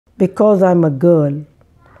Because I'm a girl,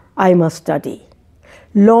 I must study.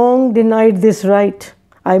 Long denied this right,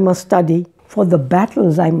 I must study. For the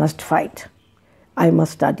battles I must fight, I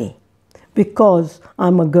must study. Because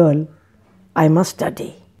I'm a girl, I must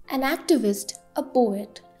study. An activist, a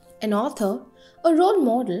poet, an author, a role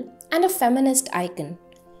model, and a feminist icon.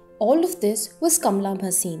 All of this was Kamla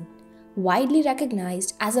Bhasin, widely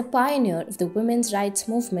recognized as a pioneer of the women's rights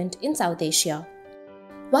movement in South Asia.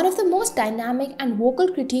 One of the most dynamic and vocal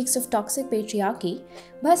critiques of toxic patriarchy,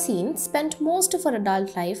 Bhasin spent most of her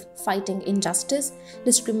adult life fighting injustice,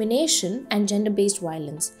 discrimination, and gender-based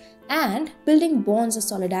violence, and building bonds of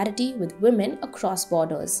solidarity with women across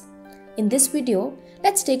borders. In this video,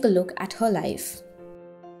 let's take a look at her life.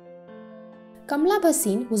 Kamla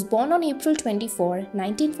Bhasin was born on April 24,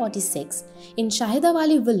 1946 in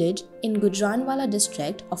Shahidawali village in Gujranwala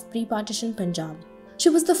district of pre-partition Punjab. She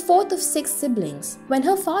was the fourth of 6 siblings. When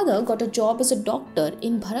her father got a job as a doctor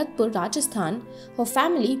in Bharatpur, Rajasthan, her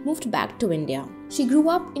family moved back to India. She grew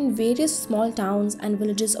up in various small towns and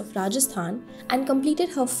villages of Rajasthan and completed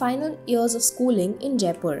her final years of schooling in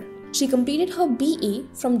Jaipur. She completed her BE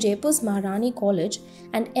from Jaipur's Maharani College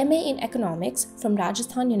and MA in Economics from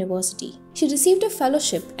Rajasthan University. She received a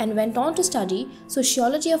fellowship and went on to study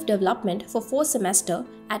Sociology of Development for 4 semesters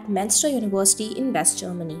at Münster University in West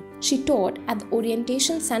Germany. She taught at the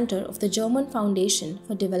Orientation Center of the German Foundation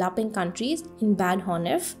for Developing Countries in Bad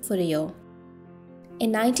Honnef for a year.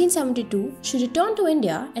 In 1972, she returned to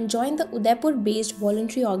India and joined the Udaipur-based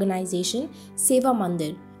voluntary organization Seva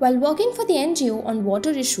Mandir. While working for the NGO on water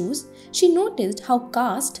issues, she noticed how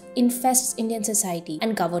caste infests Indian society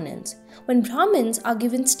and governance, when Brahmins are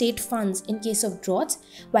given state funds in case of droughts,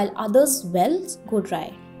 while others' wells go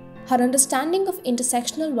dry. Her understanding of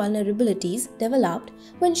intersectional vulnerabilities developed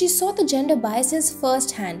when she saw the gender biases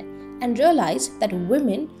firsthand and realized that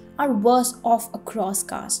women are worse off across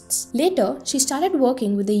castes. Later, she started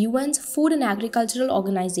working with the UN's Food and Agricultural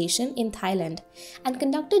Organization in Thailand and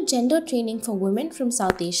conducted gender training for women from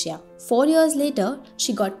South Asia. 4 years later,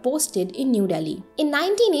 she got posted in New Delhi. In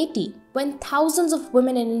 1980, when thousands of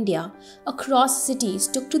women in India across cities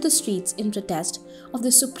took to the streets in protest of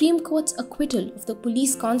the Supreme Court's acquittal of the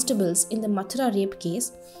police constables in the Mathura rape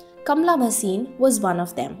case, Kamla Bhasin was one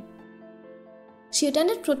of them. She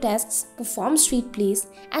attended protests, performed street plays,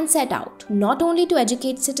 and set out not only to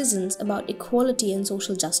educate citizens about equality and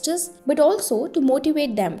social justice, but also to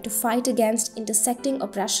motivate them to fight against intersecting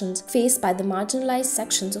oppressions faced by the marginalized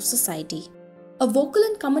sections of society. A vocal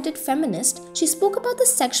and committed feminist, she spoke about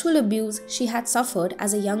the sexual abuse she had suffered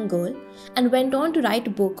as a young girl and went on to write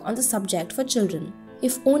a book on the subject for children.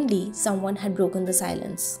 If only someone had broken the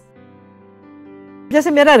silence.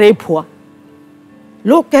 जैसे मेरा rape हुआ,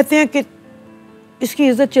 लोग कहते हैं कि इसकी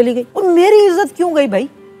इज्जत चली गई, और मेरी इज्जत क्यों गई भाई?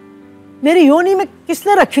 मेरी योनि में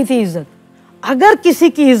किसने रखी थी इज्जत? अगर किसी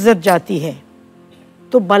की इज्जत जाती है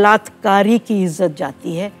तो बलात्कारी की इज्जत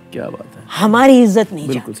जाती है। क्या बात है, हमारी इज्जत नहीं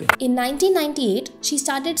जाती। In 1998, she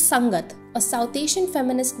started Sangat, a South Asian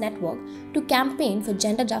feminist network, to campaign for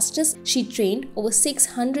gender justice. She trained over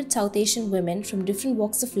 600 South Asian women from different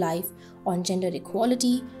walks of life on gender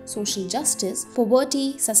equality, social justice,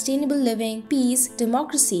 poverty, sustainable living, peace,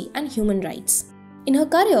 democracy, and human rights. In her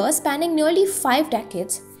career spanning nearly 5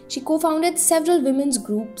 decades, she co-founded several women's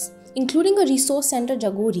groups, including a resource center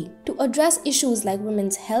Jagori, to address issues like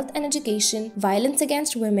women's health and education, violence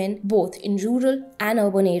against women, both in rural and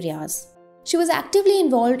urban areas. She was actively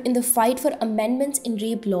involved in the fight for amendments in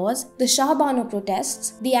rape laws, the Shah Bano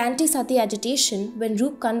protests, the anti-Sati agitation when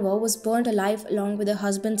Roop Kanwar was burned alive along with her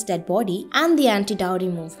husband's dead body, and the anti-dowry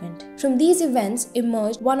movement. From these events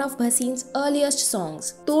emerged one of Bhasin's earliest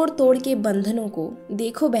songs, Tod Tod Ke Bandhanon Ko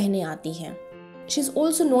Dekho Behne Aati Hain. She is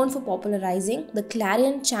also known for popularizing the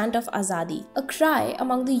clarion chant of Azadi, a cry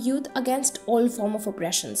among the youth against all forms of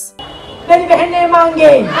oppressions. तेरी बहनें मांगे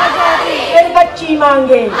आजादी, तेरी बच्ची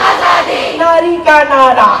मांगे आजादी, नारी का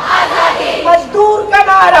नारा आजादी, मजदूर का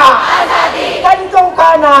नारा आजादी, दलितों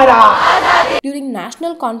का नारा आजादी. During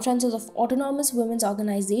national conferences of autonomous women's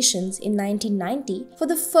organizations in 1990, for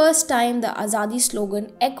the first time the Azadi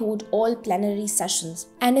slogan echoed all plenary sessions.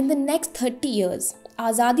 And in the next 30 years,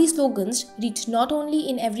 Azadi slogans reached not only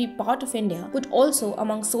in every part of India, but also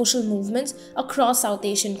among social movements across South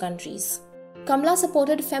Asian countries. Kamla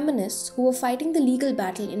supported feminists who were fighting the legal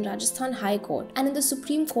battle in Rajasthan High Court and in the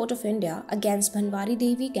Supreme Court of India against Bhanwari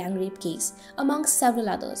Devi gang rape case, amongst several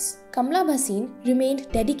others. Kamla Bhasin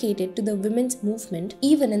remained dedicated to the women's movement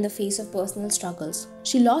even in the face of personal struggles.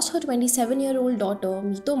 She lost her 27-year-old daughter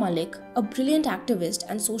Meeto Malik, a brilliant activist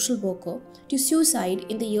and social worker, to suicide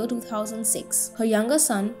in the year 2006. Her younger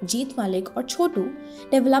son, Jeet Malik or Chotu,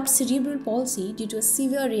 developed cerebral palsy due to a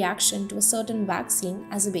severe reaction to a certain vaccine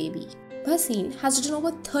as a baby. Bhasin has written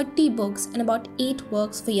over 30 books and about 8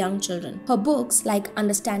 works for young children. Her books like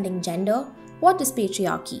Understanding Gender, What is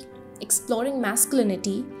Patriarchy?, Exploring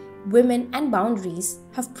Masculinity, Women and Boundaries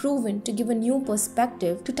have proven to give a new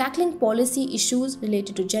perspective to tackling policy issues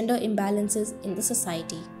related to gender imbalances in the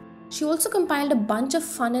society. She also compiled a bunch of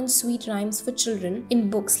fun and sweet rhymes for children in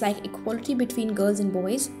books like Equality Between Girls and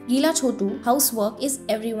Boys, Geela Chotu, Housework is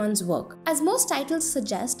Everyone's Work. As most titles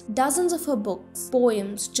suggest, dozens of her books,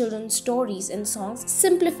 poems, children's stories and songs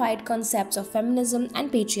simplified concepts of feminism and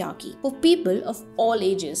patriarchy for people of all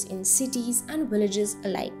ages in cities and villages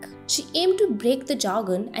alike. She aimed to break the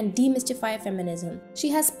jargon and demystify feminism. She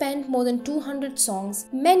has penned more than 200 songs,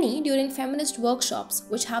 many during feminist workshops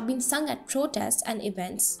which have been sung at protests and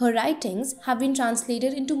events. Her writings have been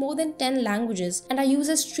translated into more than 10 languages and are used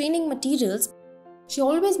as training materials. She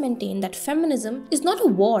always maintained that feminism is not a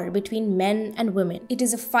war between men and women. It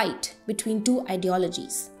is a fight between two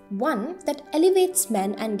ideologies. One that elevates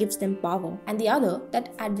men and gives them power, and the other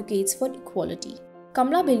that advocates for equality.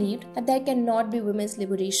 Kamla believed that there cannot be women's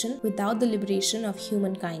liberation without the liberation of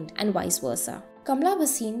humankind, and vice versa. Kamla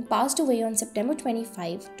Bhasin passed away on September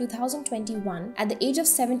 25, 2021 at the age of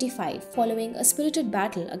 75 following a spirited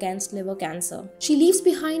battle against liver cancer. She leaves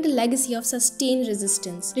behind a legacy of sustained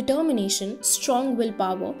resistance, determination, strong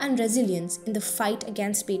willpower and resilience in the fight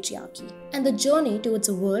against patriarchy, and the journey towards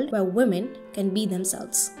a world where women can be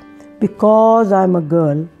themselves. Because I'm a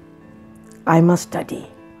girl, I must study.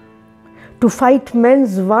 To fight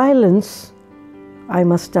men's violence, I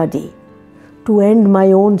must study. To end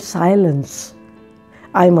my own silence,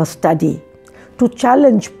 I must study. To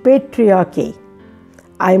challenge patriarchy,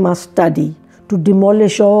 I must study. To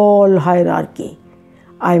demolish all hierarchy,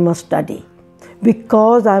 I must study.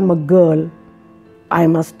 Because I'm a girl, I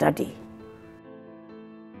must study.